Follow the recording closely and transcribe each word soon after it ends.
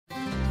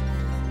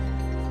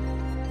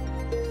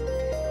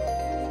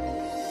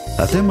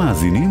אתם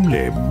מאזינים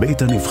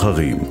לבית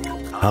הנבחרים,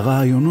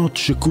 הרעיונות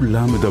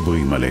שכולם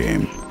מדברים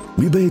עליהם,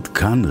 מבית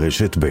כאן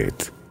רשת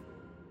בית.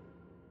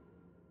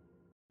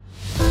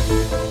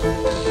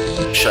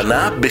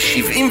 שנה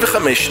ב-75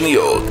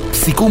 שניות.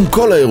 סיכום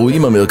כל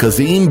האירועים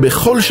המרכזיים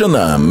בכל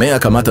שנה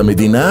מהקמת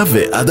המדינה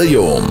ועד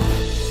היום.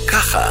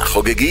 ככה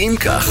חוגגים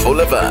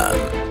כחול לבן.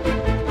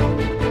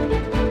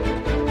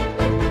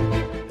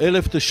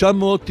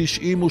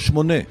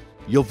 1998,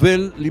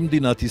 יובל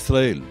למדינת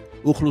ישראל.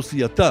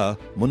 אוכלוסייתה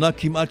מונה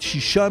כמעט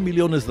 6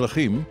 מיליון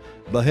אזרחים,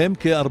 בהם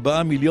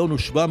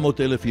כ4,700,000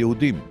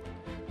 יהודים.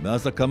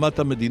 מאז הקמת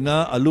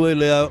המדינה עלו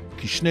אליה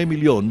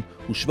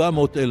כ2,700,000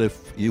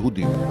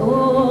 יהודים.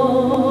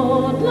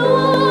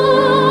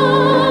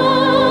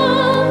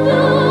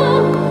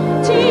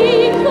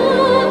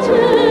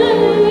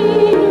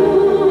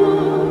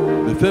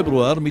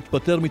 בפברואר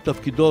מתפטר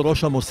מתפקידו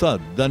ראש המוסד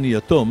דני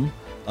יתום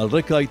על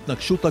רקע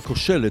ההתנגשות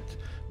הכושלת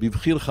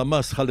בבחיר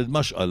חמאס ח'אלד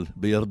משעל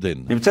בירדן.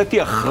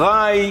 נמצאתי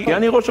אחראי,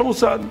 אני ראש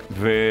המוסד,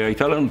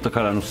 והייתה לנו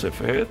תקלה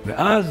נוספת,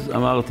 ואז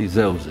אמרתי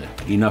זהו זה,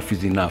 enough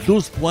is enough.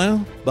 12 פוינט,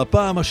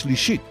 בפעם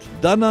השלישית,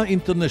 דנה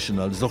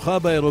אינטרנשיונל זוכה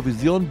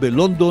באירוויזיון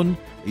בלונדון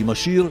עם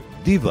השיר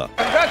דיווה.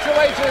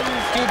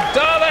 Congratulations to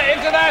Dana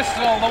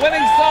International, the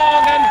winning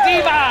song and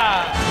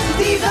דיווה!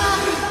 דיווה!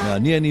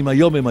 מעניין אם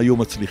היום הם היו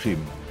מצליחים.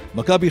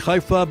 מכבי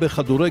חיפה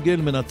בכדורגל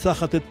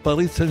מנצחת את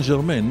פריס סן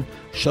ז'רמן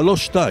 3-2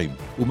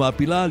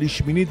 ומעפילה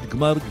לשמינית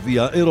גמר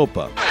גביע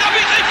אירופה. מכבי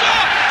חיפה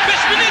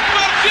בשמינית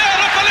גמר גביע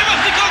אירופה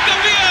למחזיקות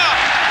גביע!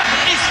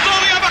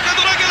 היסטוריה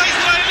בכדורגל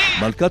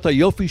הישראלי! מלכת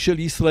היופי של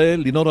ישראל,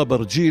 לינורה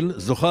ברג'יל,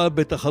 זוכה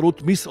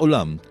בתחרות מיס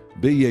עולם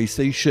באיי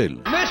סיישל.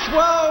 Miss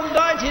World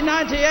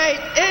 1998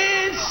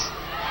 is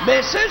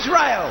Miss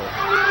Israel.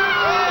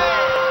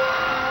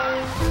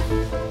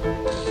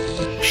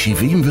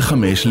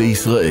 75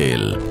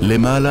 לישראל,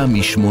 למעלה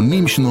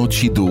מ-80 שנות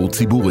שידור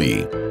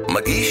ציבורי.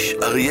 מגיש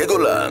אריה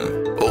גולן,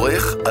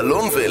 עורך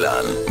אלון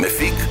ולן,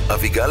 מפיק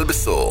אביגל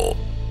בסור.